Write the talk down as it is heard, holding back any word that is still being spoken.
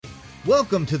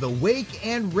Welcome to the Wake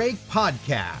and Rake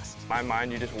podcast. In my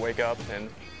mind, you just wake up and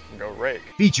go rake.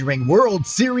 Featuring World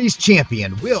Series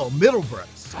champion Will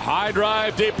Middlebrooks. High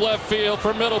drive, deep left field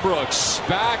for Middlebrooks.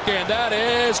 Back, and that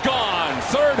is gone.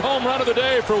 Third home run of the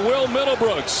day for Will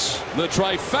Middlebrooks. The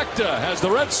trifecta has the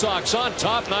Red Sox on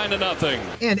top 9-0.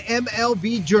 And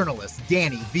MLB journalist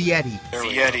Danny Vietti.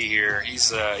 Vietti here.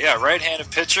 He's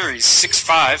right-handed pitcher. He's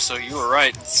 6'5", so you were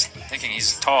right thinking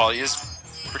he's tall. He is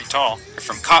pretty tall.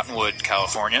 From Cottonwood,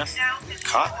 California.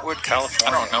 Cottonwood,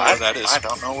 California. I don't know where that is. I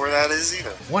don't know where that is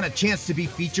either. Want a chance to be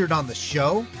featured on the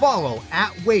show? Follow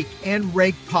at Wake and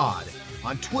Rake Pod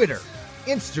on Twitter,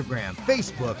 Instagram,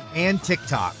 Facebook, and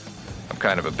TikTok. I'm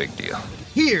kind of a big deal.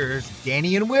 Here's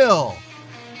Danny and Will.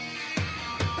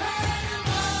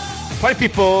 Party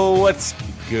people, what's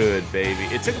good, baby?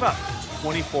 It took about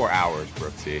 24 hours,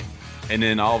 Brooksy. And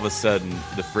then all of a sudden,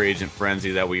 the free agent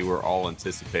frenzy that we were all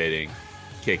anticipating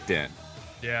kicked in.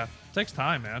 Yeah, it takes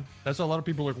time, man. That's why a lot of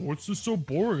people are like, what's this so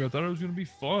boring? I thought it was going to be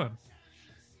fun.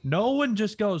 No one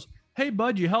just goes, hey,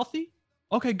 bud, you healthy?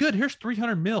 Okay, good. Here's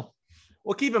 $300 million.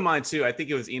 Well, keep in mind, too, I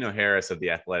think it was Eno Harris of The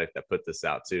Athletic that put this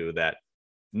out, too, that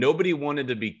nobody wanted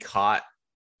to be caught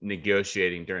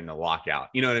negotiating during the lockout.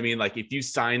 You know what I mean? Like, if you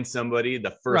sign somebody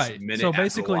the first minute. So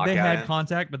basically, they had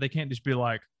contact, but they can't just be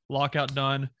like, lockout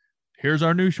done. Here's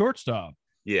our new shortstop.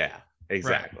 Yeah.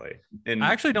 Exactly. Right. And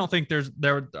I actually don't think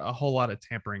there a whole lot of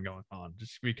tampering going on,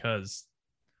 just because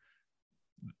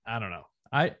I don't know.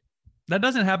 That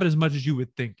doesn't happen as much as you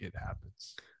would think it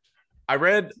happens. I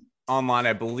read online,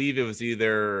 I believe it was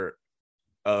either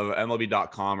of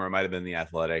MLB.com or it might have been The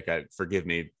Athletic. Forgive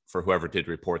me for whoever did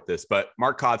report this, but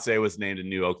Mark Kotsay was named a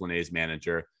new Oakland A's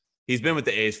manager. He's been with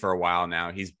the A's for a while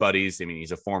now. He's buddies. I mean,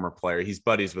 he's a former player. He's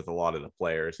buddies with a lot of the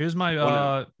players. He was one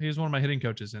of my hitting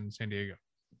coaches in San Diego.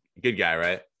 Good guy,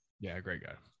 right? Yeah, great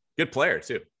guy. Good player,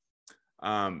 too.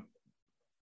 I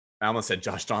almost said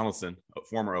Josh Donaldson, a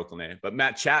former Oakland A, but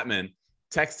Matt Chapman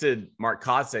texted Mark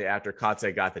Kotsay after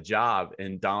Kotsay got the job,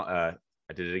 and I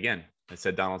did it again. I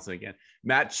said Donaldson again.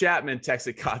 Matt Chapman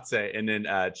texted Kotsay, and then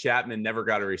Chapman never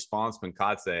got a response from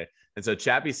Kotsay. And so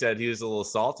Chappie said he was a little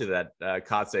salty that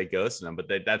Kotsay ghosted him, but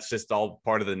that's just all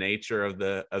part of the nature of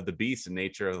the beast and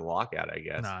nature of the lockout, I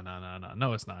guess.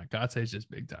 No, it's not. Kotsay's just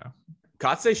big time.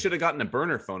 Kotsay should have gotten a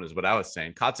burner phone is what I was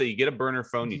saying. Kotsay, you get a burner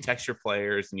phone, you text your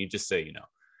players, and you just say,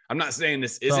 I'm not saying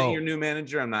this isn't your new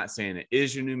manager. I'm not saying it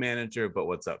is your new manager, but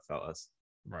what's up, fellas?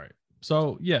 Right.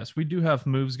 So, yes, we do have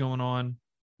moves going on.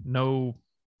 No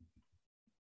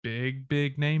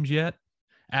big names yet.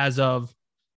 As of,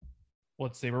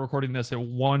 let's see, we're recording this at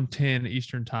 1:10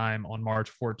 Eastern time on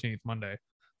March 14th, Monday.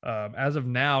 As of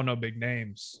now, no big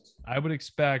names. I would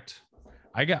expect...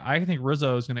 I think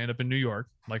Rizzo is going to end up in New York,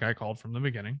 like I called from the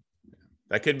beginning.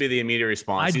 That could be the immediate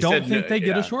response. I don't think they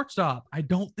get a shortstop. I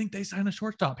don't think they sign a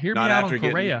shortstop. Hear me out on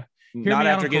Correa. Not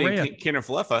after getting Kenner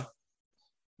Falefa.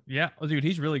 Yeah, well, dude,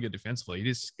 he's really good defensively. He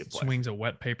just swings a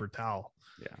wet paper towel.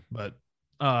 Yeah, but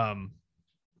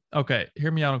okay,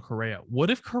 hear me out on Correa. What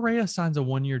if Correa signs a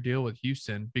 1-year deal with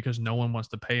Houston because no one wants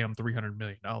to pay him $300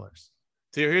 million? So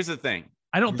here's the thing.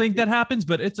 I don't think that happens,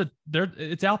 but it's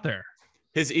out there.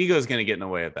 His ego is going to get in the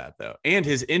way of that, though, and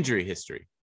his injury history.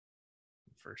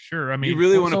 For sure. I mean, you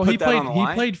really want to put that on the line?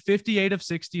 He played 58 of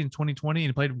 60 in 2020 and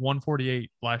he played 148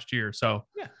 last year. So,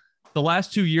 yeah, the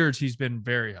last 2 years he's been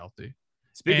very healthy.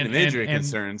 Speaking of injury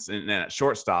concerns and at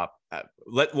shortstop,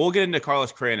 we'll get into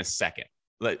Carlos Correa in a second.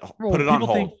 Put it on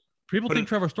hold. People think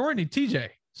Trevor Story needs TJ.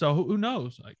 So who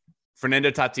knows? Like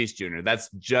Fernando Tatis Jr. That's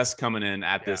just coming in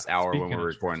at this hour when we're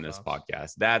recording this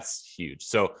podcast. That's huge.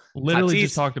 So literally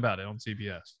just talked about it on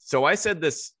CBS. So I said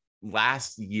this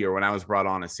last year when I was brought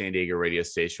on a San Diego radio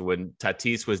station when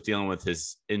Tatis was dealing with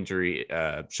his injury,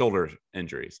 shoulder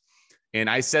injuries. And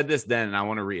I said this then, and I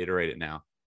want to reiterate it now.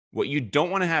 What you don't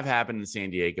want to have happen in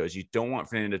San Diego is you don't want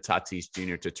Fernando Tatis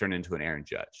Jr. to turn into an Aaron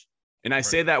Judge. And I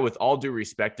say that with all due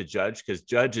respect to Judge, because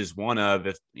Judge is one of,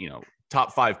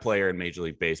 top 5 player in Major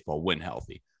League Baseball when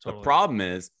healthy. Totally. The problem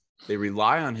is they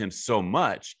rely on him so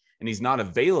much and he's not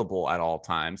available at all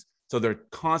times. So they're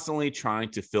constantly trying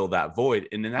to fill that void.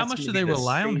 And then that's how much do they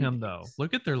rely on him though?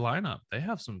 Look at their lineup. They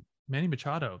have some Manny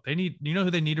Machado.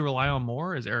 Who they need to rely on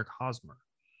more is Eric Hosmer.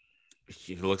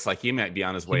 He looks like he might be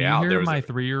on his way out. There my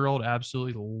 3-year-old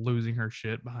absolutely losing her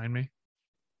shit behind me.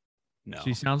 No,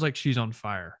 she sounds like she's on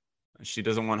fire. She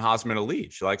doesn't want Hosmer to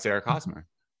leave. She likes Eric Hosmer.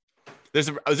 There's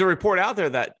a report out there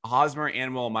that Hosmer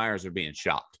and Will Myers are being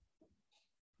shopped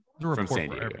from San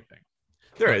Diego.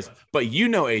 There is, but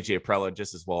AJ Preller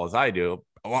just as well as I do,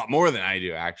 a lot more than I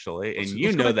do actually, and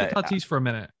let's go back to Tatis for a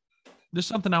minute. There's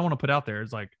something I want to put out there.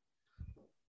 It's like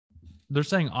they're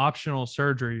saying optional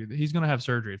surgery. He's going to have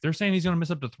surgery. If they're saying he's going to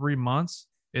miss up to 3 months,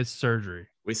 it's surgery.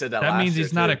 We said that That last means year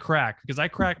he's not too. a crack, because I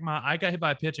got hit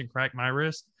by a pitch and cracked my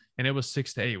wrist, and it was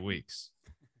 6 to 8 weeks.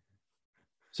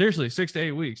 Seriously, 6 to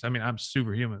 8 weeks. I mean, I'm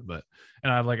superhuman,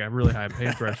 and I have like a really high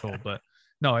pain threshold, but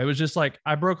no, it was just like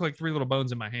I broke like 3 little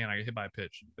bones in my hand. I got hit by a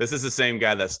pitch. This is the same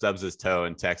guy that stubs his toe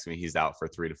and texts me he's out for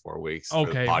 3 to 4 weeks. for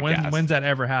the Okay, podcast. when's that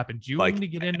ever happened? Do you Like- need to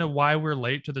get into why we're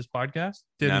late to this podcast?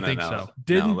 Didn't think so. No,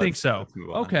 Didn't think let's so. move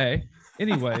on. Okay.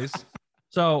 Anyways,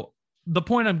 so the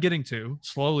point I'm getting to,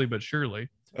 slowly but surely,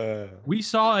 we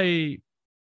saw a.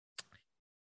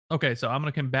 Okay, so I'm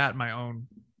going to combat my own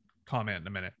comment in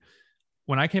a minute.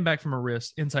 When I came back from a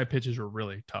wrist, inside pitches were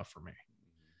really tough for me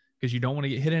because you don't want to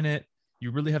get hit in it. You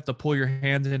really have to pull your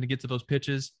hands in to get to those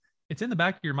pitches. It's in the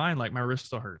back of your mind, like my wrist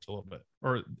still hurts a little bit,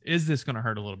 or is this going to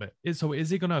hurt a little bit? So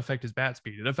is it going to affect his bat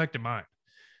speed? It affected mine.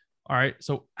 All right.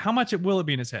 So how much will it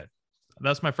be in his head?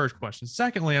 That's my first question.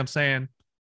 Secondly, I'm saying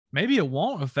maybe it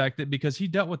won't affect it because he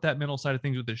dealt with that mental side of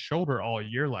things with his shoulder all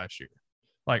year last year.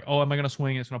 Like, oh, am I going to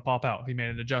swing? It's going to pop out. He made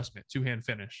an adjustment, 2-hand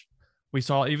finish. We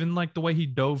saw even like the way he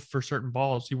dove for certain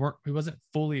balls. He wasn't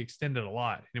fully extended a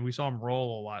lot, and we saw him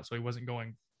roll a lot. So he wasn't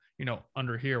going,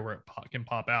 under here where it can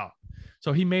pop out.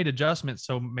 So he made adjustments.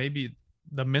 So maybe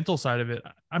the mental side of it,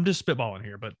 I'm just spitballing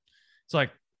here, but it's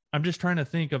like, I'm just trying to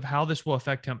think of how this will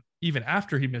affect him even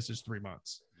after he misses 3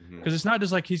 months. Because it's not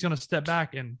just like he's going to step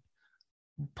back and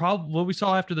probably what we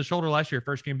saw after the shoulder last year,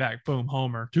 first game back, boom,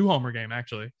 homer, 2-homer game,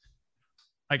 actually.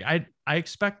 Like I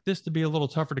expect this to be a little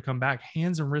tougher to come back.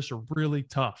 Hands and wrists are really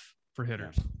tough for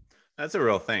hitters. That's a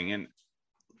real thing. And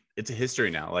it's a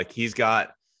history now. Like he's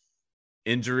got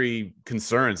injury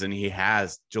concerns, and he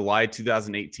has July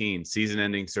 2018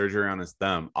 season-ending surgery on his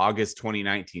thumb, August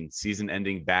 2019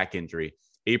 season-ending back injury,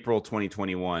 April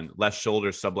 2021 left shoulder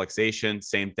subluxation,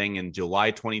 same thing in July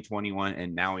 2021,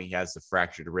 and now he has the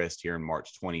fractured wrist here in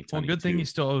March 2022. Well, good thing he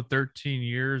still owed 13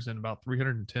 years and about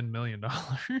 $310 million.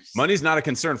 Money's not a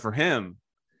concern for him,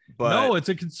 but no, it's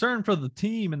a concern for the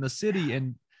team and the city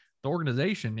and the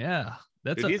organization. Yeah,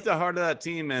 he's the heart of that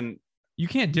team, and you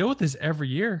can't deal with this every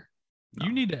year. No.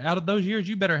 You need to, out of those years,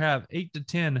 you better have 8 to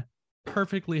 10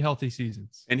 perfectly healthy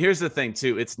seasons. And here's the thing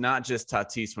too. It's not just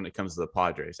Tatis when it comes to the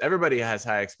Padres. Everybody has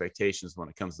high expectations when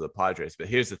it comes to the Padres, but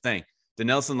here's the thing.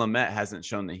 Dinelson Lamet hasn't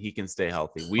shown that he can stay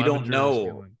healthy. We don't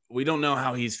know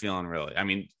how he's feeling really. I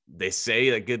mean, they say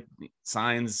that good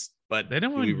signs, but they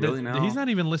don't really know. He's not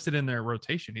even listed in their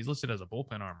rotation. He's listed as a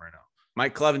bullpen arm right now.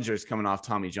 Mike Clevenger is coming off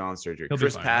Tommy John surgery. He'll be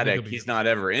Chris fine. Paddock, he's not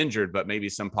ever injured, but maybe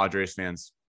some Padres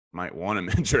fans might want him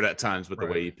injured at times with the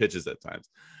way he pitches at times.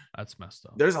 That's messed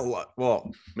up. There's a lot. Well,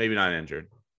 maybe not injured.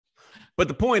 But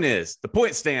the point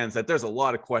stands that there's a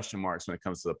lot of question marks when it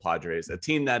comes to the Padres, a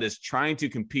team that is trying to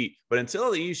compete. But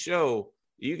until you show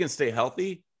you can stay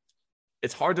healthy,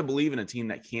 it's hard to believe in a team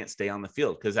that can't stay on the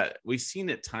field because we've seen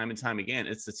it time and time again.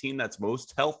 It's the team that's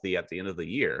most healthy at the end of the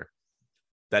year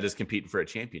that is competing for a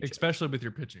championship. Especially with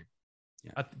your pitching.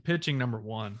 Yeah. Pitching number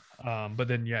one. But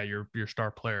then, your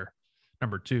star player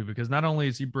number two, because not only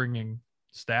is he bringing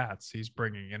stats, he's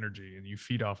bringing energy, and you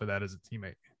feed off of that as a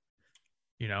teammate.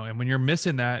 And when you're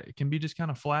missing that, it can be just kind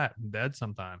of flat and dead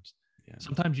sometimes. Yeah.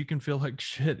 Sometimes you can feel like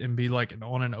shit and be like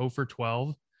on an 0 for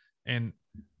 12, and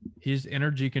his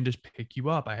energy can just pick you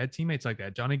up. I had teammates like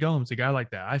that. Johnny Gomes, a guy like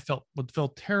that. I would feel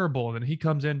terrible. And then he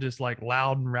comes in just like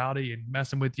loud and rowdy and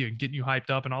messing with you and getting you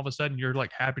hyped up. And all of a sudden you're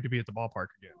like happy to be at the ballpark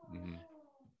again. Mm-hmm.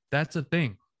 That's a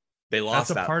thing. They lost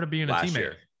That's a part of being a teammate.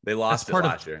 Year. They lost That's part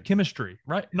last of year. Chemistry,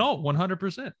 right? No,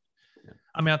 100%. Yeah.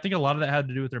 I mean, I think a lot of that had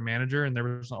to do with their manager, and there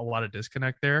was a lot of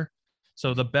disconnect there.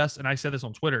 So the best, and I said this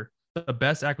on Twitter, the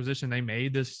best acquisition they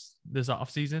made this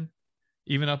offseason,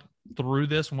 even up through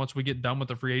this, and once we get done with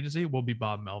the free agency, will be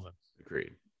Bob Melvin.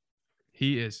 Agreed.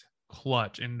 He is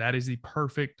clutch, and that is the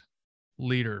perfect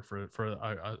leader for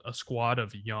a squad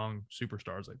of young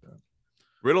superstars like that.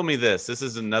 Riddle me this. This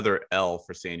is another L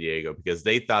for San Diego because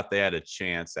they thought they had a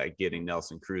chance at getting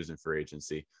Nelson Cruz in free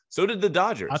agency. So did the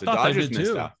Dodgers. The Dodgers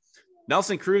missed out.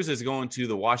 Nelson Cruz is going to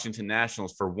the Washington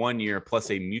Nationals for 1 year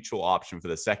plus a mutual option for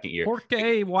the second year.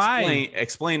 Porque why?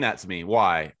 Explain that to me.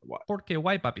 Why? Porque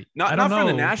why, papi? Not from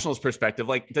the Nationals' perspective.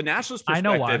 Like the Nationals'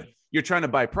 perspective, I know why. You're trying to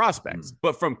buy prospects.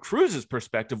 But from Cruz's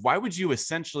perspective, why would you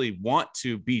essentially want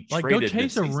to be traded? Go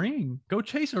chase a ring. Go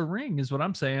chase a ring is what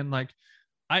I'm saying. Like,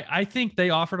 I think they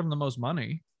offered him the most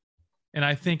money. And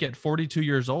I think at 42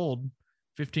 years old,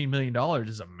 $15 million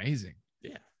is amazing.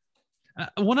 Yeah.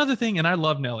 One other thing, and I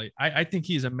love Nelly. I think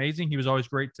he's amazing. He was always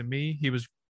great to me. He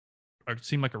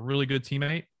seemed like a really good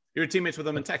teammate. You were teammates with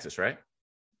him in Texas, right?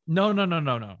 No.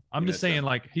 I'm just saying,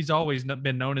 like, he's always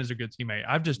been known as a good teammate.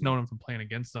 I've just known him from playing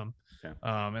against him. Okay.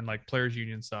 And like players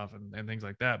union stuff and things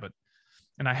like that. But,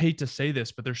 and I hate to say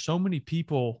this, but there's so many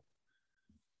people,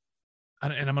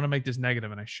 and I'm going to make this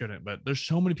negative and I shouldn't, but there's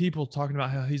so many people talking about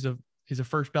how he's a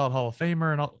first ballot Hall of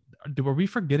Famer. And all. Were we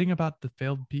forgetting about the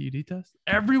failed PED test?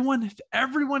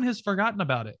 Everyone has forgotten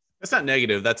about it. That's not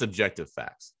negative. That's objective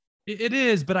facts. It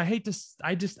is, but I hate to,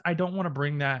 I don't want to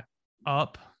bring that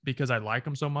up because I like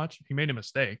him so much. He made a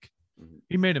mistake.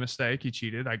 He made a mistake. He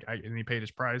cheated. And he paid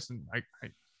his price. And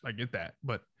I get that.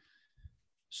 But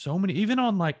so many, even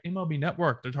on like MLB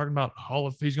Network, they're talking about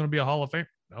he's going to be a Hall of Famer.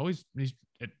 No, he's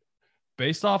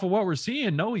based off of what we're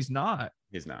seeing. No, he's not.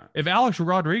 He's not. If Alex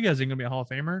Rodriguez isn't going to be a Hall of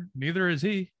Famer, neither is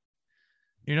he.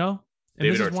 You know, and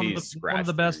David this is Ortiz one of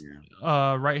the best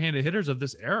right-handed hitters of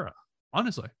this era,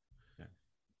 honestly.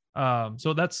 Yeah.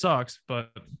 So that sucks,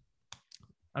 but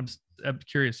I'm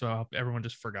curious. So everyone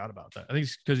just forgot about that. I think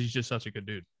it's because he's just such a good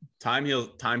dude. Time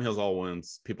heals all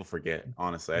wounds. People forget,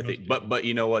 honestly. I think, but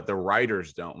you know what? The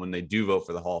writers don't when they do vote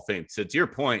for the Hall of Fame. So to your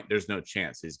point, there's no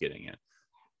chance he's getting in.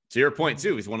 To your point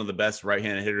too, he's one of the best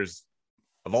right-handed hitters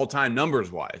of all time,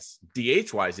 numbers wise.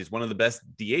 DH wise, he's one of the best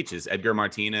DHs. Edgar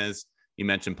Martinez. You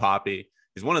mentioned Poppy.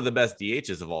 He's one of the best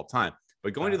DHs of all time.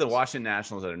 But going to the Washington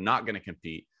Nationals that are not going to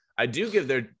compete, I do give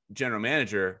their general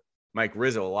manager, Mike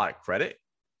Rizzo, a lot of credit.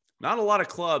 Not a lot of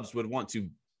clubs would want to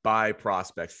buy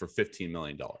prospects for $15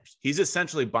 million. He's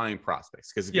essentially buying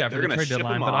prospects because they're going to ship them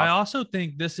off. But I also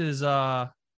think this is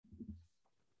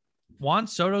Juan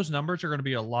Soto's numbers are going to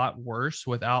be a lot worse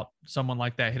without someone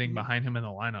like that hitting behind him in the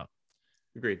lineup.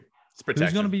 Agreed. It's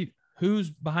protection.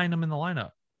 Who's behind him in the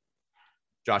lineup?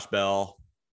 Josh Bell.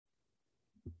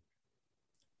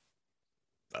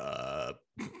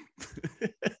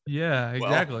 Yeah,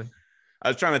 exactly. Well, I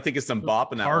was trying to think of some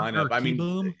bop in that lineup. I mean,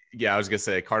 Kieboom. Yeah, I was gonna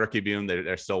say Carter Kieboom.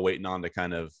 They're still waiting on to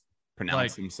kind of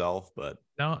pronounce himself, but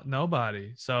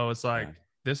nobody. So it's like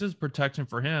this is protection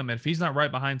for him. And if he's not right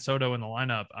behind Soto in the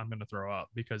lineup, I'm gonna throw up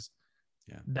because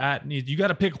you got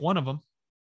to pick one of them,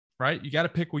 right? We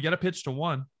got to pitch to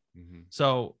one. Mm-hmm.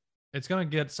 So it's going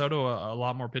to get Soto a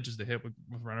lot more pitches to hit with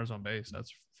runners on base.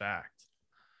 That's fact.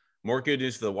 More good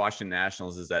news for the Washington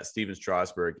Nationals is that Steven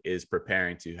Strasburg is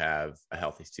preparing to have a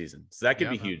healthy season. So that could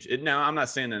be huge. Now, I'm not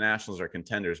saying the Nationals are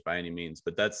contenders by any means,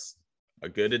 but that's a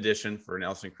good addition for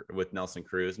Nelson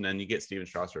Cruz. And then you get Steven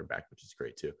Strasburg back, which is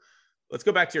great too. Let's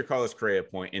go back to your Carlos Correa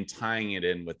point and tying it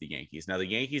in with the Yankees. Now, the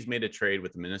Yankees made a trade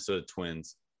with the Minnesota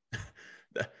Twins.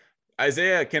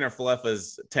 Isaiah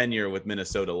Kiner-Falefa's tenure with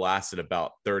Minnesota lasted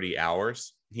about 30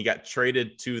 hours. He got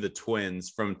traded to the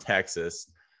Twins from Texas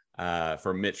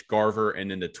for Mitch Garver, and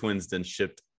then the Twins then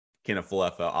shipped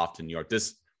Kiner-Falefa off to New York.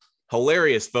 This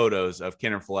hilarious photos of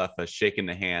Kiner-Falefa shaking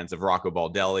the hands of Rocco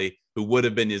Baldelli, who would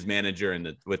have been his manager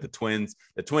with the Twins.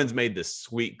 The Twins made this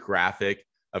sweet graphic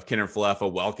of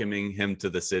Kiner-Falefa welcoming him to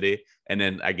the city. And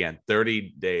then again,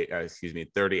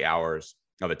 30 hours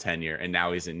of a tenure, and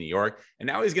now he's in New York, and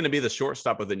now he's going to be the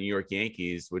shortstop of the New York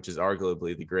Yankees, which is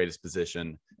arguably the greatest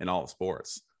position in all of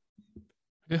sports.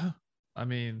 Yeah, I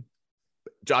mean,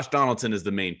 Josh Donaldson is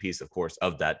the main piece, of course,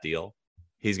 of that deal.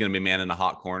 He's going to be man in the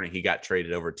hot corner. He got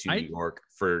traded over to New York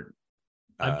for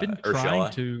I've been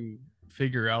trying to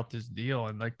figure out this deal,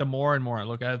 and like the more and more I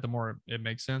look at it, the more it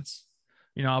makes sense.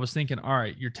 You know, I was thinking, all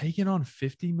right, you're taking on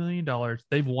 $50 million.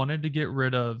 They've wanted to get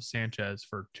rid of Sanchez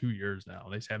for 2 years now.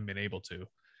 They just haven't been able to.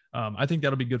 I think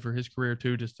that'll be good for his career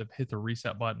too, just to hit the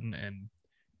reset button and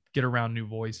get around new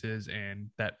voices and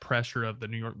that pressure of the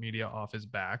New York media off his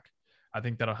back. I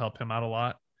think that'll help him out a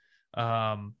lot.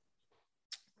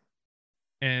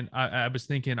 And I was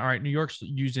thinking, all right, New York's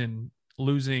losing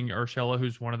Urshela,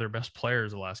 who's one of their best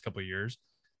players the last couple of years.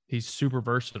 He's super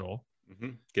versatile. Mm-hmm.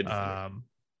 Good.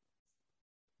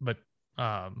 But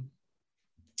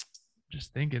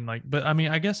just thinking but I mean,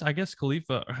 I guess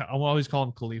Khalifa, I'll always call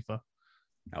him Khalifa.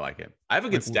 I like it. I have a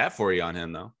good stat for you on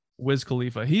him though. Wiz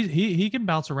Khalifa. He can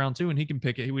bounce around too, and he can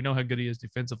pick it. We know how good he is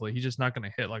defensively. He's just not going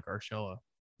to hit like Urshela.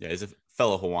 Yeah, he's a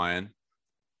fellow Hawaiian.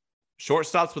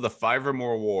 Shortstops with a 5 or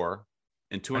more WAR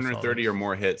and 230 or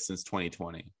more hits since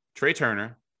 2020. Trey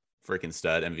Turner, freaking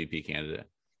stud, MVP candidate.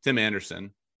 Tim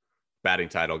Anderson, batting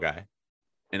title guy.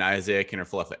 And Isaiah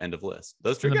Kiner-Falefa, end of list.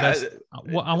 Those three guys.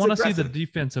 Well, I want to see the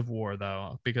defensive WAR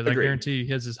though, because I guarantee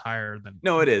his is higher than.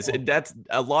 No, it is. That's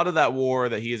a lot of that WAR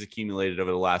that he has accumulated over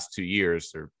the last 2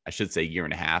 years, or I should say year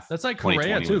and a half. That's like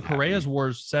Correa too. Correa's WAR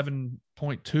is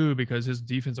 7.2 because his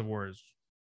defensive WAR is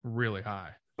really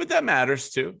high. But that matters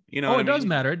too. You know, it does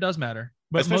matter. It does matter.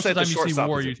 But especially most of the time you see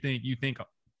WAR,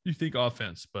 you think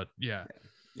offense. But yeah,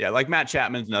 like Matt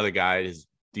Chapman's another guy. His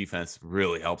defense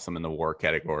really helps him in the WAR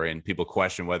category, and people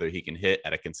question whether he can hit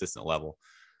at a consistent level.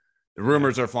 The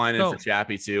rumors are flying in So- for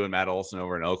Chappie too, and Matt Olson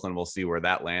over in Oakland. We'll see where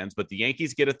that lands. But the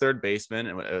Yankees get a third baseman,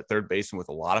 and a third baseman with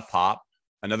a lot of pop.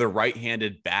 Another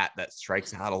right-handed bat that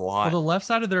strikes out a lot. Well, the left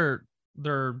side of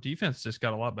their defense just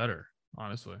got a lot better,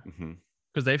 honestly, Mhm.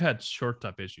 because they've had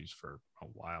shortstop issues for a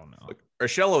while now. Look,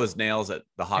 Urshela is nails at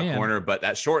the hot And- corner, but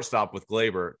that shortstop with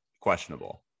Glaber,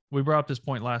 questionable. We brought up this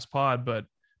point last pod, but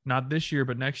not this year,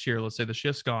 but next year. Let's say the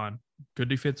shift's gone. Good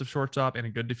defensive shortstop and a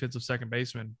good defensive second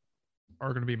baseman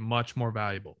are going to be much more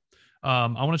valuable. I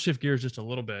want to shift gears just a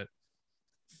little bit.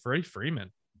 Freddie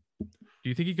Freeman. Do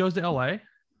you think he goes to LA?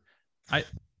 It's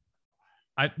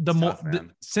tough,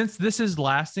 man. Since this is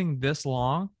lasting this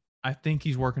long, I think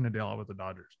he's working a deal out with the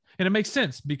Dodgers. And it makes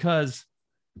sense because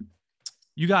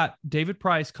you got David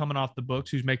Price coming off the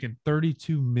books, who's making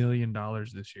 $32 million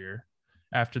this year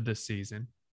after this season.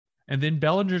 And then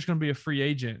Bellinger's going to be a free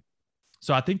agent.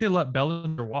 So I think they let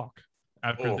Bellinger walk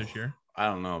after this year. I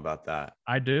don't know about that.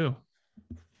 I do.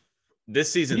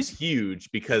 This season's huge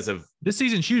because of This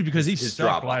season's huge because he his sucked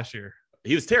drop-off. last year.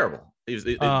 he was terrible. He was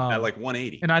at like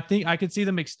 180. And I think I could see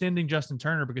them extending Justin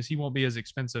Turner because he won't be as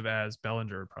expensive as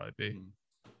Bellinger would probably be.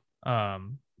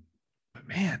 But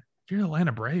man, if you're the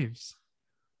Atlanta Braves,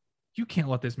 you can't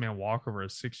let this man walk over a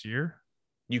 6 year.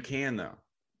 You can though.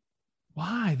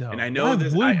 Why though? And I know Why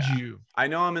this. would you? I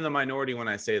know I'm in the minority when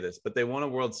I say this, but they won a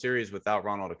World Series without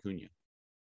Ronald Acuna.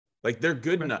 Like they're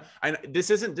good enough. This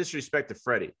isn't disrespect to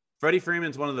Freddie. Freddie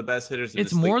Freeman's one of the best hitters.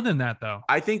 It's more than that though.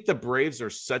 I think the Braves are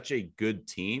such a good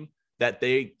team that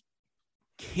they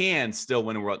can still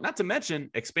win a world. Not to mention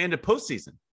expanded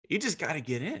postseason. You just got to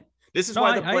get in. This is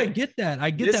why I get that. I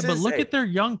get that. But look at their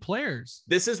young players.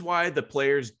 This is why the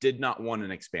players did not want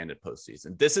an expanded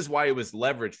postseason. This is why it was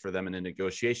leveraged for them in the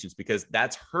negotiations, because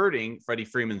that's hurting Freddie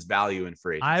Freeman's value in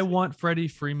free agency. I want Freddie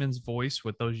Freeman's voice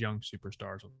with those young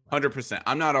superstars. 100%.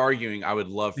 I'm not arguing. I would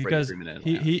love because Freddie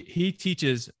Freeman. He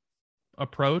teaches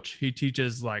approach. He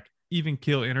teaches like even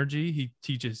kill energy. He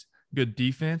teaches good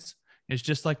defense. It's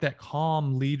just like that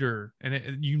calm leader,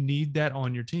 and you need that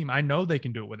on your team. I know they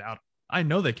can do it without him. I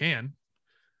know they can,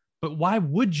 but why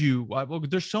would you? Well,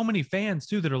 there's so many fans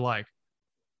too that are like,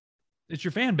 it's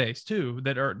your fan base too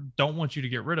that don't want you to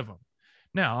get rid of him.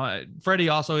 Now, Freddie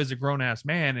also is a grown ass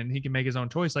man, and he can make his own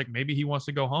choice. Like maybe he wants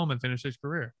to go home and finish his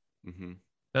career. Mm-hmm.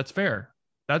 That's fair.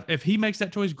 That if he makes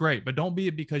that choice, great. But don't be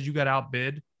it because you got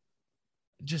outbid.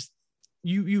 Just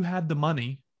you had the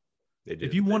money.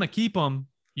 If you want to keep him,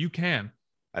 you can.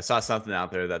 I saw something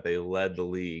out there that they led the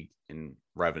league in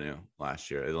revenue last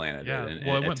year. Atlanta Yeah, did. And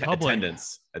well, it went public.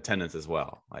 Attendance as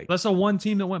well. Like that's the one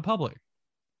team that went public.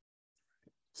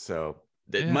 So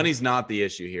money's not the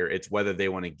issue here. It's whether they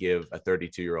want to give a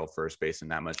 32-year-old first baseman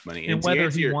that much money, and whether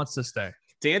he wants to stay.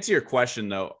 To answer your question,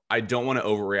 though, I don't want to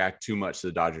overreact too much to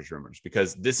the Dodgers rumors,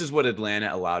 because this is what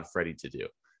Atlanta allowed Freddie to do.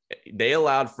 They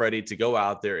allowed Freddie to go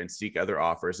out there and seek other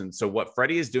offers. And so what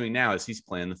Freddie is doing now is he's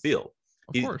playing the field.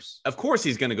 Of course,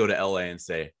 he's going to go to LA and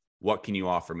say, what can you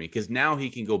offer me? Because now he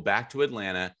can go back to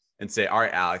Atlanta and say, all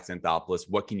right, Alex Anthopoulos,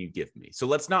 what can you give me? So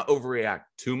let's not overreact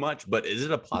too much, but is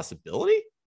it a possibility?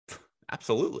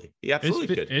 Absolutely. He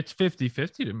absolutely could. It's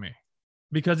 50-50 to me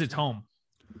because it's home.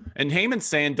 And Heyman's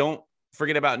saying, don't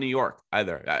forget about New York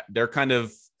either. They're kind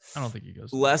of, I don't think he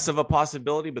goes less of a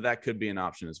possibility, but that could be an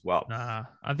option as well. Nah,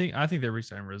 I think they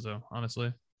re-sign Rizzo,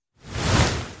 honestly.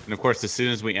 And of course, as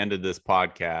soon as we ended this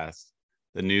podcast,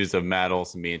 the news of Matt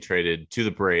Olson being traded to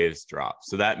the Braves dropped.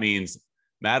 So that means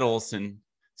Matt Olson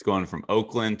is going from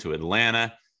Oakland to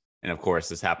Atlanta. And of course,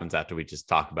 this happens after we just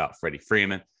talked about Freddie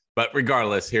Freeman. But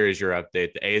regardless, here is your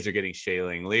update. The A's are getting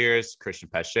Shailene Lears, Christian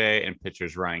Pache, and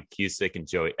pitchers Ryan Cusick and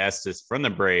Joey Estes from the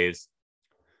Braves.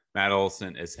 Matt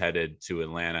Olson is headed to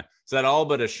Atlanta. So that all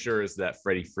but assures that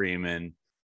Freddie Freeman,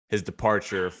 his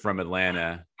departure from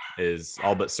Atlanta, is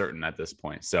all but certain at this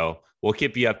point. So we'll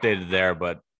keep you updated there,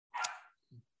 but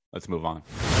let's move on.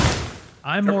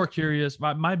 I'm more curious.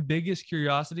 My biggest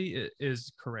curiosity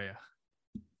is Correa.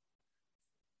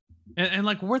 And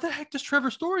like, where the heck does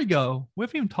Trevor Story go? We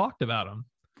haven't even talked about him.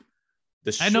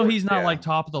 I know he's not like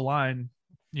top of the line.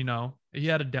 You know, he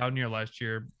had a down year last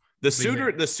year. The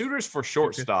suitors for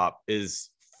shortstop is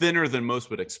thinner than most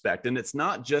would expect. And it's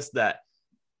not just that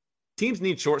teams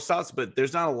need shortstops, but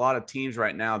there's not a lot of teams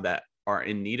right now that are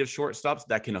in need of shortstops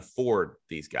that can afford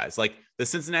these guys. Like the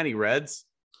Cincinnati Reds,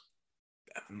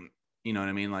 you know what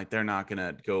I mean? Like they're not going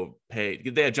to go pay.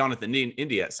 They had Jonathan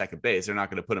India at second base. They're not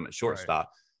going to put him at shortstop.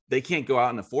 Right. They can't go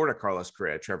out and afford a Carlos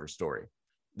Correa, Trevor Story.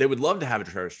 They would love to have a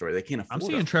Trevor Story. They can't afford I'm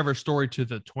seeing Trevor Story to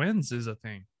the Twins is a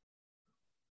thing.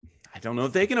 I don't know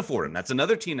if they can afford him. That's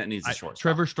another team that needs a shortstop.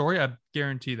 Trevor Story, I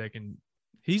guarantee they can.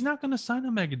 He's not going to sign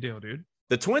a mega deal, dude.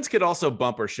 The Twins could also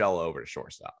bump Urshela over to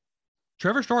shortstop.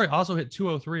 Trevor Story also hit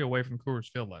 203 away from Coors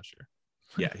Field last year.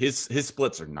 Yeah, his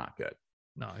splits are not good.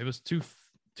 No, it was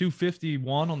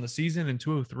 251 on the season and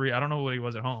 203. I don't know what he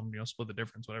was at home. Split the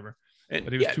difference, whatever.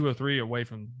 But he was 203 away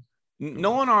from.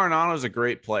 Nolan Arenado is a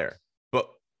great player, but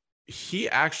he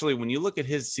actually, when you look at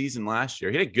his season last year,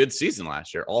 he had a good season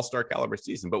last year, all-star caliber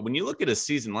season. But when you look at his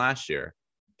season last year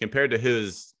compared to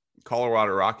his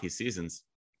Colorado Rockies seasons,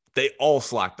 they all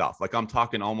slacked off. Like I'm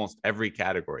talking almost every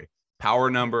category: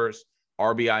 power numbers,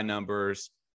 RBI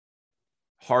numbers,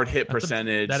 hard hit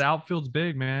percentage. That outfield's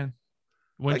big, man.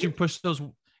 Once you push those,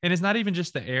 and it's not even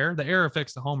just the air. The air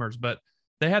affects the homers, but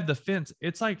they have the fence.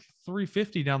 It's like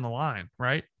 350 down the line,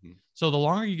 right? Mm-hmm. So the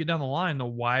longer you get down the line, the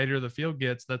wider the field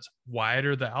gets. That's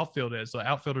wider the outfield is. So the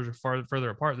outfielders are further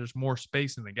apart. There's more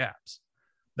space in the gaps.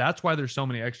 That's why there's so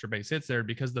many extra base hits there,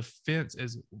 because the fence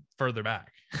is further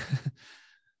back.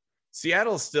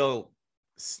 Seattle's still,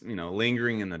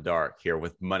 lingering in the dark here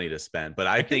with money to spend. But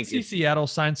I think Seattle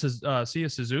signed Sia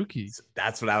Suzuki.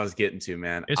 That's what I was getting to,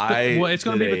 man. It's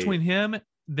going to be between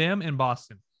them, and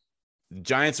Boston.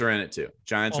 Giants are in it too.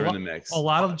 Giants are in the mix. A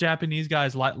lot of Japanese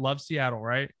guys love Seattle,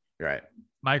 right? Right.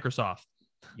 Microsoft.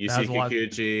 Yusuke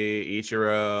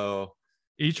Kikuchi,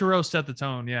 Ichiro set the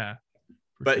tone, yeah.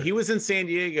 But he was in San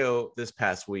Diego this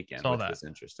past weekend, which was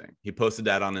interesting. He posted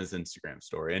that on his Instagram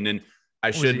story. And then I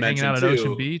was should he mention hanging out too, at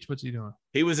Ocean Beach? What's he doing?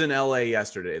 He was in LA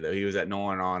yesterday, though. He was at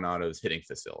Nolan Arenado's hitting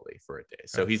facility for a day.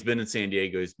 So he's been in San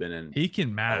Diego. He's been in. He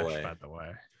can mash, LA. by the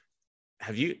way.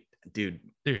 Have you, dude?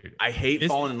 I hate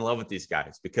falling in love with these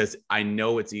guys because I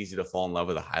know it's easy to fall in love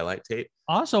with a highlight tape.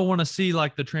 I also want to see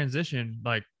like the transition.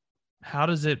 Like, how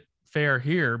does it fare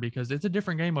here? Because it's a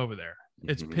different game over there.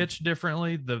 It's pitched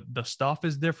differently. The stuff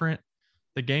is different.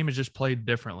 The game is just played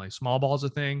differently. Small ball's a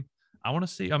thing. I want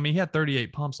to see. I mean, he had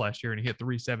 38 pumps last year and he hit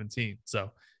 317.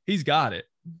 So he's got it.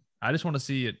 I just want to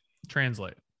see it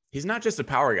translate. He's not just a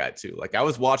power guy, too. Like I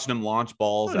was watching him launch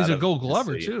balls. He's a gold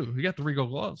glover, too. He got 3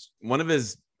 gold gloves. One of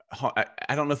his, I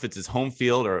don't know if it's his home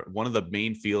field or one of the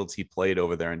main fields he played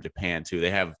over there in Japan, too.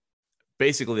 They have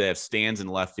stands in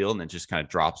left field and it just kind of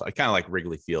drops. Kind of like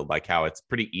Wrigley Field, like how it's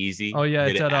pretty easy. Oh, yeah.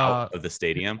 To get it out of the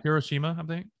stadium. Hiroshima, I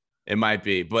think. It might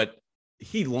be, but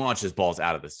he launches balls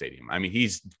out of the stadium. I mean,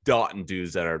 he's dotting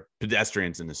dudes that are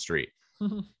pedestrians in the street.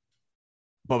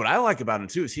 But what I like about him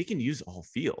too is he can use all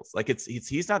fields. Like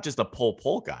he's not just a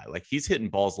pull guy. Like he's hitting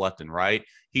balls left and right.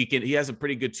 He has a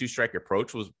pretty good 2-strike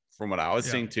approach, was from what I was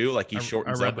seeing too. Like he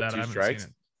shortens up with 2 strikes.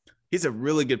 He's a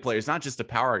really good player. He's not just a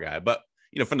power guy. But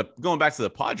going back to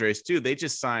the Padres too, they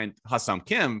just signed Ha-Seong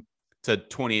Kim to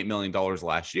 $28 million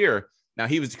last year. Now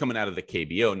he was coming out of the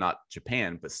KBO, not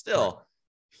Japan, but still.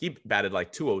 He batted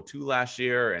like 202 last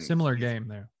year, and similar game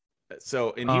there.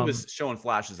 So, and he was showing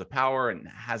flashes of power, and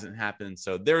it hasn't happened.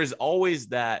 So there is always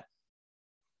that.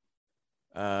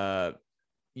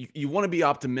 You want to be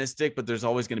optimistic, but there's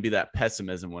always going to be that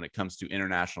pessimism when it comes to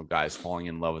international guys falling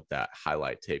in love with that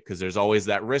highlight tape, because there's always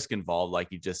that risk involved. Like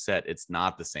you just said, it's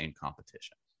not the same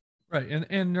competition, right?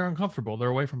 And they're uncomfortable. They're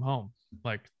away from home.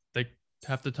 Like they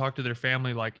have to talk to their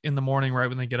family like in the morning, right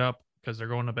when they get up, because they're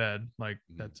going to bed. Like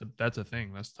that's a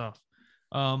thing. That's tough.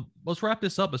 Let's wrap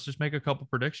this up. Let's just make a couple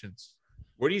predictions.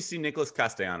 Where do you see Nicholas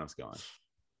Castellanos going?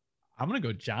 I'm going to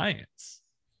go Giants.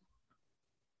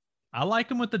 I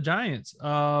like him with the Giants.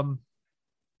 I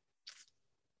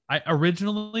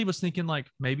originally was thinking like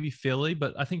maybe Philly,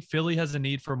 but I think Philly has a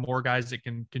need for more guys that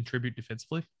can contribute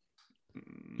defensively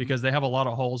because they have a lot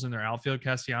of holes in their outfield.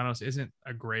 Castellanos isn't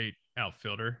a great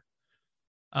outfielder.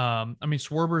 I mean,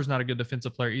 Schwarber is not a good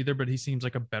defensive player either, but he seems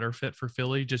like a better fit for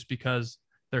Philly just because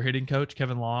their hitting coach,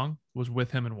 Kevin Long, was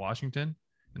with him in Washington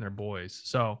and they're boys.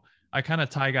 So I kind of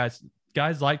tie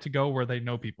guys like to go where they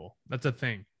know people. That's a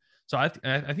thing. So I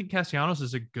think Castellanos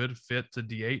is a good fit to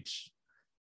DH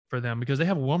for them because they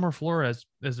have Wilmer Flores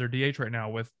as their DH right now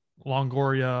with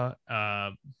Longoria,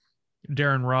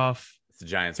 Darren Ruff. It's the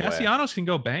Giants' Castellanos can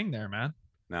go bang there, man.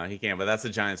 No, he can't, but that's the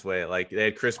Giants' way. Like they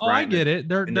had Chris Bryant. I get it.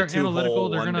 They're analytical.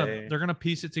 They're gonna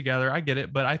piece it together. I get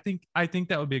it, but I think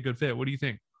that would be a good fit. What do you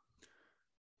think?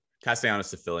 Castellanos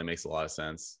to Philly makes a lot of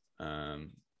sense. But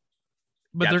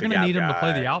they're gonna need him to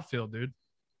play the outfield, dude.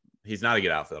 He's not a good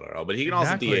outfielder at all, but he can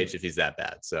also DH if he's that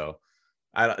bad. So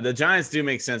the Giants do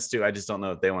make sense too. I just don't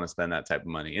know if they want to spend that type of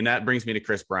money. And that brings me to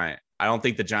Chris Bryant. I don't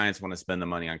think the Giants want to spend the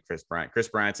money on Chris Bryant. Chris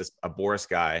Bryant's a Boris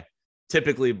guy.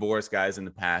 Typically, Boris guys in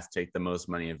the past take the most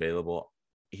money available.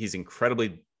 He's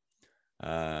incredibly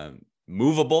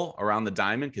movable around the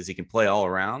diamond because he can play all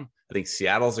around. I think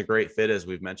Seattle's a great fit, as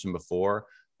we've mentioned before.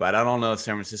 But I don't know if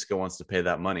San Francisco wants to pay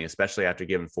that money, especially after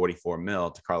giving $44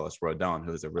 million to Carlos Rodon,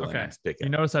 who is a really nice pick. You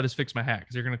notice I just fixed my hat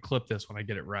because you're going to clip this when I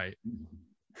get it right.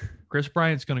 Chris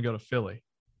Bryant's going to go to Philly.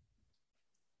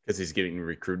 Because he's getting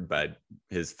recruited by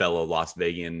his fellow Las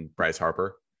Vegan Bryce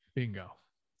Harper. Bingo.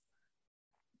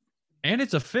 And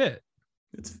it's a fit.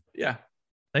 Yeah.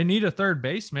 They need a third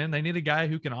baseman. They need a guy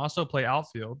who can also play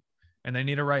outfield, and they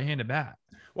need a right-handed bat.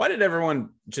 Why did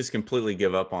everyone just completely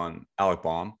give up on Alec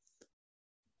Baum?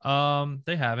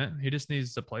 They haven't. He just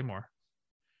needs to play more.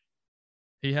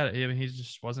 He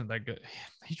just wasn't that good.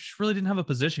 He just really didn't have a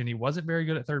position. He wasn't very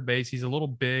good at third base. He's a little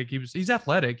big. He's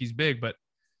athletic. He's big, but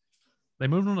they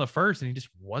moved him to first, and he just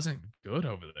wasn't good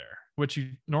over there. Which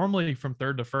you normally from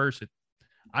third to first,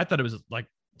 I thought it was like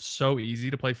so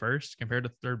easy to play first compared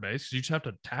to third base because you just have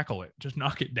to tackle it, just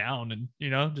knock it down,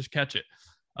 and just catch it.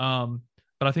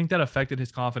 But I think that affected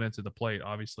his confidence at the plate,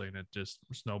 obviously, and it just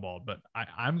snowballed. But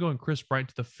I'm going Chris Bryant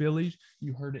to the Phillies.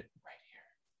 You heard it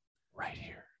right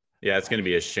here. Yeah, it's going to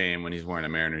be a shame when he's wearing a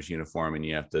Mariners uniform and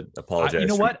you have to apologize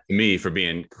to me for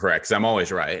being correct, because I'm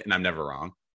always right and I'm never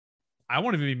wrong. I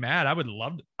won't even be mad. I would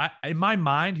love to. In my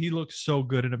mind, he looks so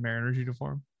good in a Mariners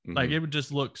uniform. Mm-hmm. Like, it would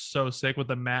just look so sick with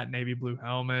the matte navy blue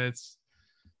helmets.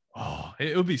 Oh,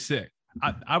 it would be sick.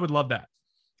 I would love that.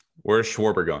 Where's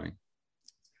Schwarber going?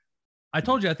 I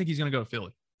told you I think he's going to go to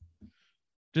Philly.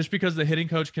 Just because of the hitting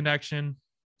coach connection.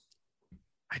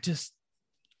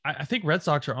 I think Red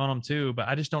Sox are on him too, but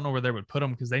I just don't know where they would put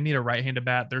him because they need a right-handed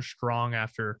bat. They're strong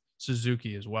after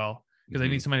Suzuki as well because they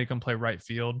need somebody to come play right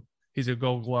field. He's a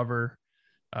Gold Glover.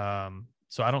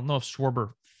 So I don't know if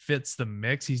Schwarber fits the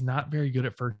mix. He's not very good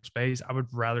at first base. I would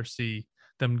rather see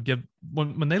them give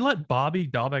when they let Bobby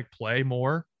Dalbec play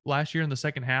more last year in the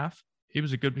second half. He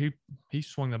was he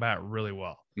swung the bat really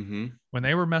well. Mm-hmm. When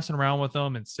they were messing around with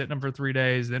him and sitting him for 3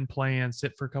 days, then playing,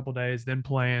 sit for a couple days, then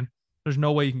playing, there's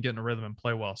no way you can get in a rhythm and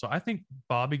play well. So I think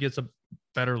Bobby gets a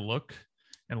better look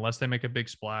unless they make a big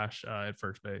splash at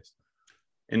first base.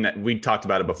 And we talked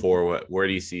about it before. Where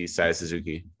do you see Seiya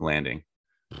Suzuki landing?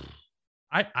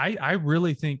 I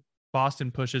really think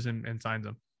Boston pushes and signs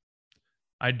him.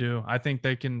 I do. I think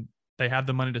they have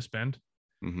the money to spend.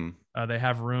 Mm-hmm. They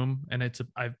have room, and it's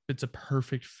a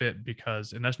perfect fit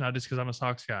and that's not just because I'm a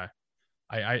Sox guy.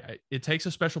 It takes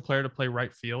a special player to play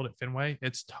right field at Fenway.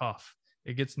 It's tough.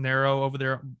 It gets narrow over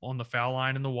there on the foul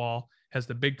line in the wall, has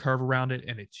the big curve around it,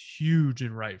 and it's huge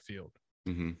in right field.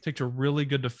 Mm-hmm. Takes a really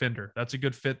good defender. That's a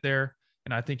good fit there,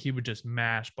 and I think he would just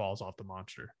mash balls off the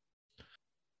monster.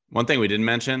 One thing we didn't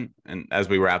mention, and as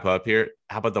we wrap up here,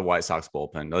 how about the White Sox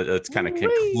bullpen? Let's kind of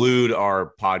conclude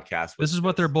our podcast. This is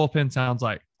what their bullpen sounds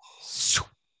like.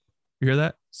 You hear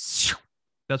that?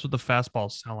 That's what the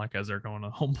fastballs sound like as they're going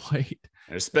to home plate.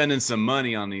 They're spending some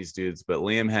money on these dudes, but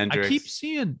Liam Hendriks.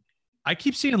 I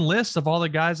keep seeing lists of all the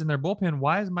guys in their bullpen.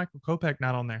 Why is Michael Kopech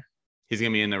not on there? He's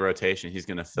going to be in the rotation. He's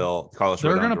going to fill Carlos.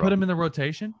 They're going to put him in the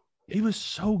rotation. He was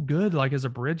so good, like as a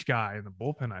bridge guy in the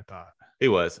bullpen, I thought. He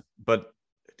was, but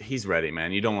he's ready,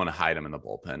 man. You don't want to hide him in the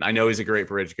bullpen. I know he's a great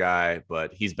bridge guy,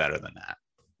 but he's better than that.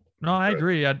 No, I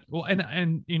agree.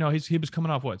 And he was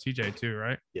coming off TJ too,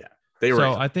 right? Yeah.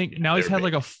 I think now he's had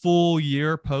like a full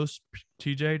year post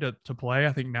TJ to play.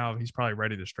 I think now he's probably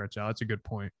ready to stretch out. That's a good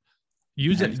point.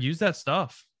 Use that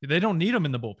stuff. They don't need him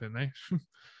in the bullpen.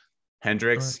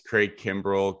 Hendriks, Craig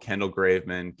Kimbrell, Kendall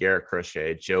Graveman, Garrett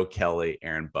Crochet, Joe Kelly,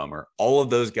 Aaron Bummer. All of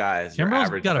those guys.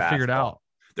 Kimbrell's got to figure it out.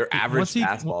 Their average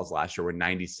fastballs last year were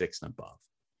 96 and above.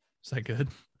 Is that good?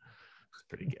 It's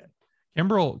pretty good.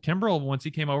 Kimbrell, once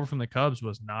he came over from the Cubs,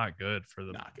 was not good for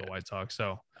the White Sox.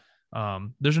 So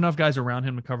there's enough guys around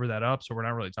him to cover that up. So we're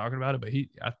not really talking about it, but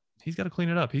he's got to clean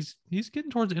it up. He's getting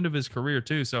towards the end of his career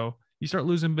too. So you start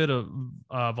losing a bit of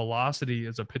velocity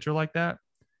as a pitcher like that,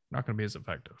 not going to be as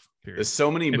effective. Period. There's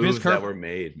so many moves that were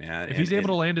made, man. If he's able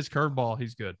to land his curveball,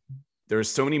 he's good. There's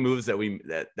so many moves that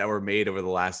were made over the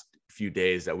last few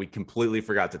days that we completely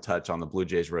forgot to touch on the Blue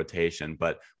Jays rotation,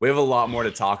 but we have a lot more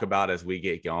to talk about as we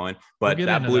get going. But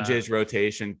that Blue Jays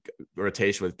rotation with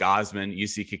Gausman,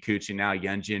 UC Kikuchi now,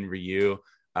 Hyunjin Ryu.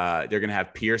 They're going to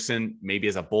have Pearson maybe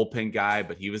as a bullpen guy,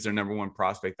 but he was their number one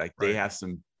prospect. They have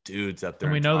some dudes up there.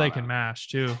 And we know they can mash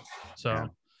too. So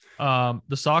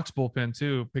the Sox bullpen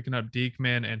too, picking up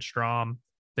Diekman and Strahm.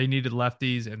 They needed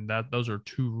lefties, and those are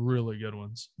two really good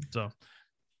ones. So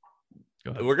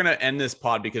we're going to end this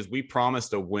pod because we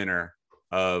promised a winner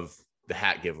of the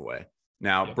hat giveaway.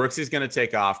 Now, Brooksy's going to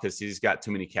take off because he's got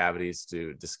too many cavities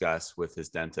to discuss with his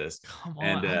dentist. Come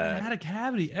on, I haven't had a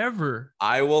cavity ever.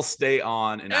 I will stay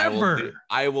on and I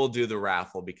will do the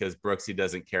raffle because Brooksy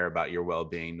doesn't care about your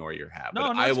well-being nor your hat. No,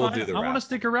 I will do the raffle. I want to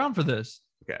stick around for this.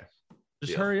 Okay.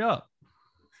 Just hurry up.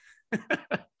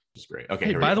 It's great. Okay.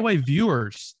 Hey, by the way,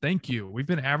 viewers, thank you. We've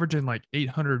been averaging like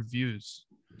 800 views.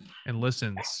 and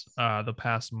listens the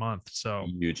past month. So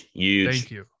huge.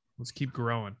 Thank you. Let's keep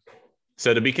growing.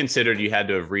 So to be considered, you had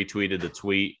to have retweeted the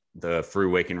tweet, the Free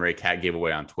Wake and Rake hat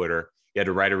giveaway on Twitter. You had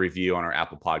to write a review on our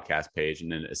Apple Podcast page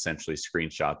and then essentially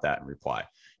screenshot that and reply.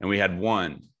 And we had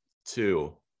 1,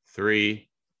 2, 3,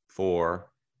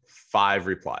 4, 5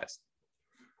 replies.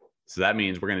 So that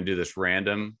means we're going to do this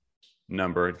random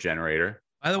number generator.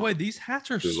 By the way, these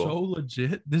hats are Google. so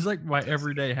legit. This is like my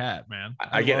everyday hat, man.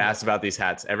 I get asked about these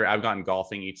hats. I've gone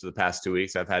golfing each of the past 2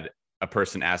 weeks. I've had a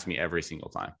person ask me every single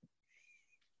time.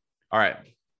 All right.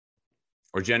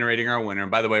 We're generating our winner.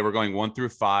 And by the way, we're going 1 through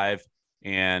 5.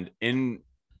 And in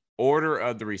order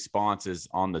of the responses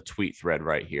on the tweet thread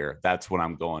right here, that's what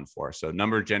I'm going for. So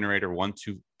number generator 1,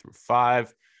 2 through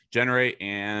 5, generate,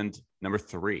 and number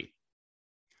 3.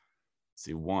 Let's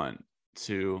see, 1,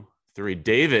 2, 3.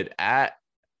 David at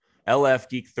LF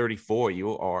Geek 34,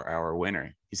 you are our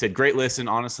winner. He said, great listen.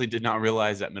 Honestly, did not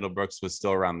realize that Middlebrooks was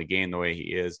still around the game the way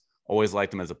he is. Always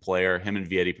liked him as a player. Him and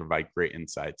Vietti provide great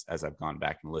insights as I've gone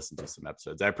back and listened to some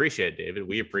episodes. I appreciate it, David.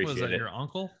 We appreciate Was that it. your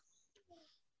uncle?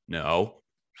 No.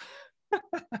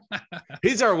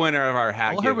 He's our winner of our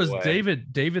hat. All I heard was giveaway.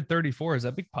 David 34. Is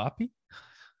that Big Poppy?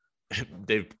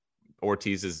 Dave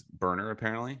Ortiz's burner,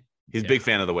 apparently. He's a Yeah. big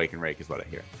fan of the Wake and Rake, is what I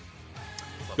hear.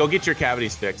 Go get your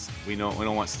cavities fixed. We don't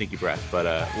want stinky breath, but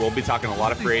we'll be talking a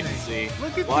lot of free agency,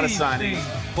 Look at a lot of these signings,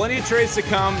 things. plenty of trades to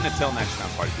come. Until next time,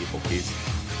 party people. Peace.